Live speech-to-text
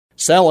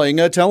selling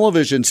a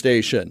television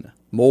station.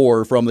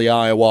 More from the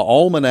Iowa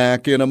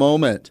Almanac in a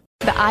moment.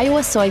 The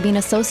Iowa Soybean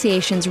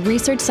Association's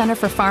Research Center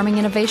for Farming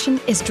Innovation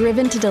is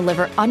driven to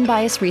deliver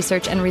unbiased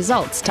research and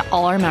results to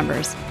all our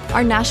members.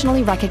 Our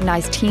nationally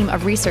recognized team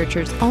of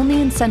researchers' only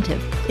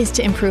incentive is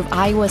to improve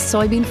Iowa's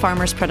soybean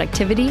farmers'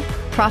 productivity,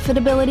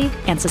 profitability,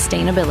 and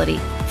sustainability.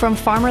 From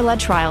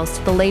farmer-led trials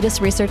to the latest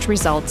research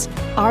results,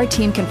 our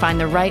team can find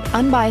the right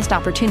unbiased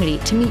opportunity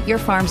to meet your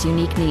farm's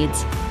unique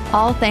needs.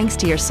 All thanks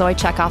to your soy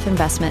checkoff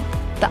investment.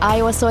 The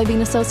Iowa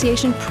Soybean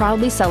Association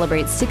proudly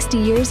celebrates 60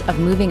 years of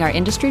moving our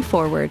industry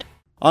forward.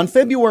 On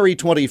February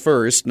 21,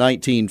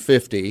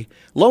 1950,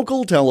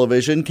 local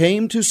television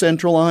came to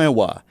central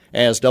Iowa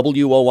as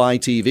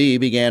WOI-TV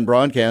began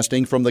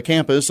broadcasting from the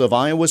campus of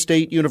Iowa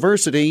State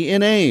University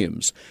in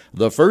Ames,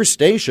 the first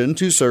station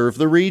to serve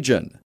the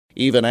region.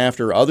 Even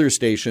after other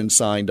stations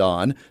signed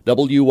on,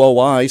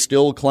 WOI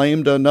still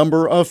claimed a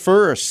number of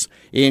firsts,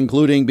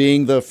 including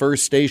being the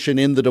first station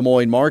in the Des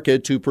Moines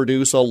market to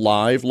produce a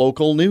live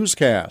local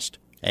newscast.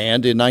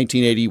 And in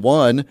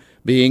 1981,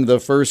 being the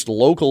first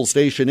local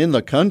station in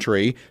the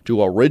country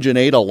to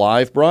originate a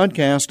live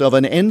broadcast of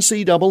an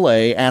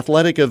NCAA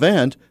athletic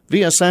event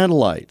via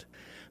satellite.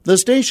 The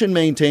station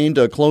maintained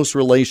a close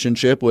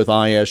relationship with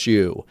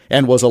ISU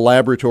and was a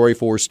laboratory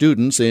for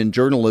students in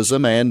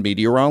journalism and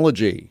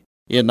meteorology.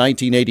 In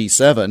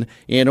 1987,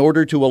 in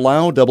order to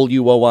allow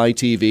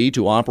WOI-TV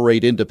to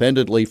operate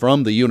independently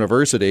from the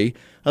university,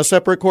 a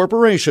separate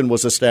corporation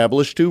was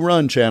established to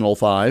run Channel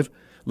 5.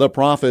 The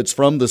profits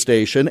from the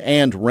station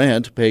and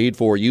rent paid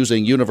for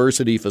using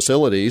university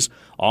facilities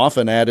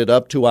often added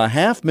up to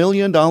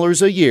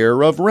 $500,000 a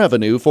year of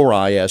revenue for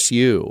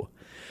ISU.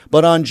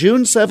 But on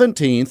June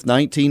 17,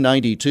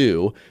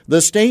 1992,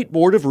 the State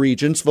Board of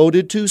Regents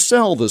voted to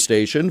sell the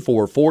station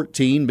for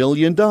 $14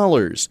 million,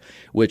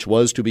 which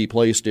was to be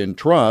placed in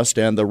trust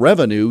and the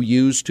revenue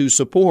used to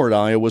support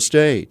Iowa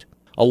State.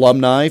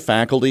 Alumni,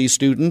 faculty,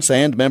 students,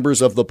 and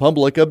members of the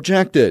public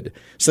objected,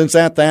 since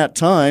at that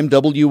time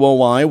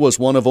WOI was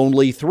one of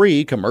only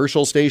 3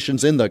 commercial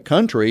stations in the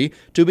country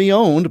to be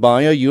owned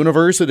by a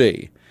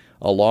university.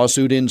 A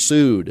lawsuit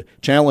ensued,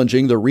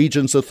 challenging the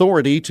Regents'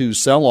 authority to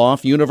sell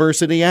off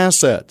university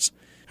assets.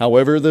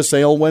 However, the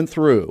sale went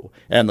through,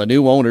 and the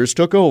new owners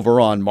took over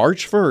on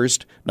March 1,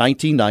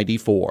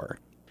 1994.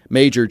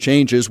 Major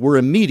changes were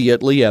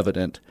immediately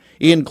evident,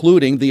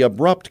 including the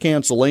abrupt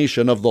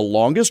cancellation of the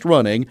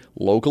longest-running,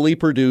 locally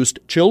produced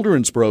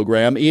children's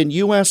program in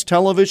U.S.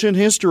 television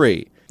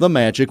history, The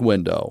Magic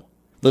Window.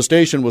 The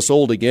station was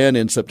sold again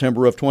in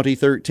September of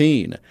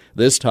 2013,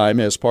 this time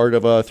as part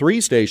of a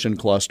 3-station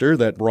cluster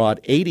that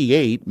brought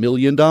 $88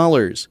 million.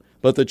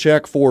 But the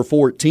check for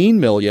 $14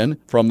 million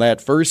from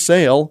that first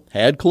sale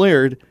had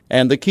cleared,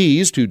 and the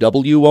keys to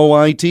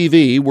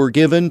WOI-TV were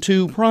given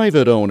to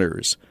private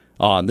owners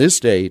on this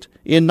date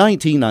in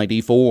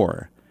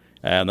 1994.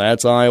 And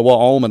that's Iowa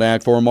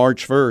Almanac for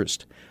March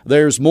 1st.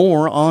 There's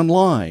more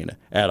online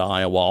at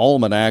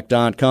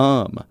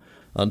iowaalmanac.com.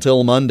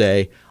 Until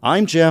Monday,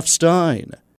 I'm Jeff Stein.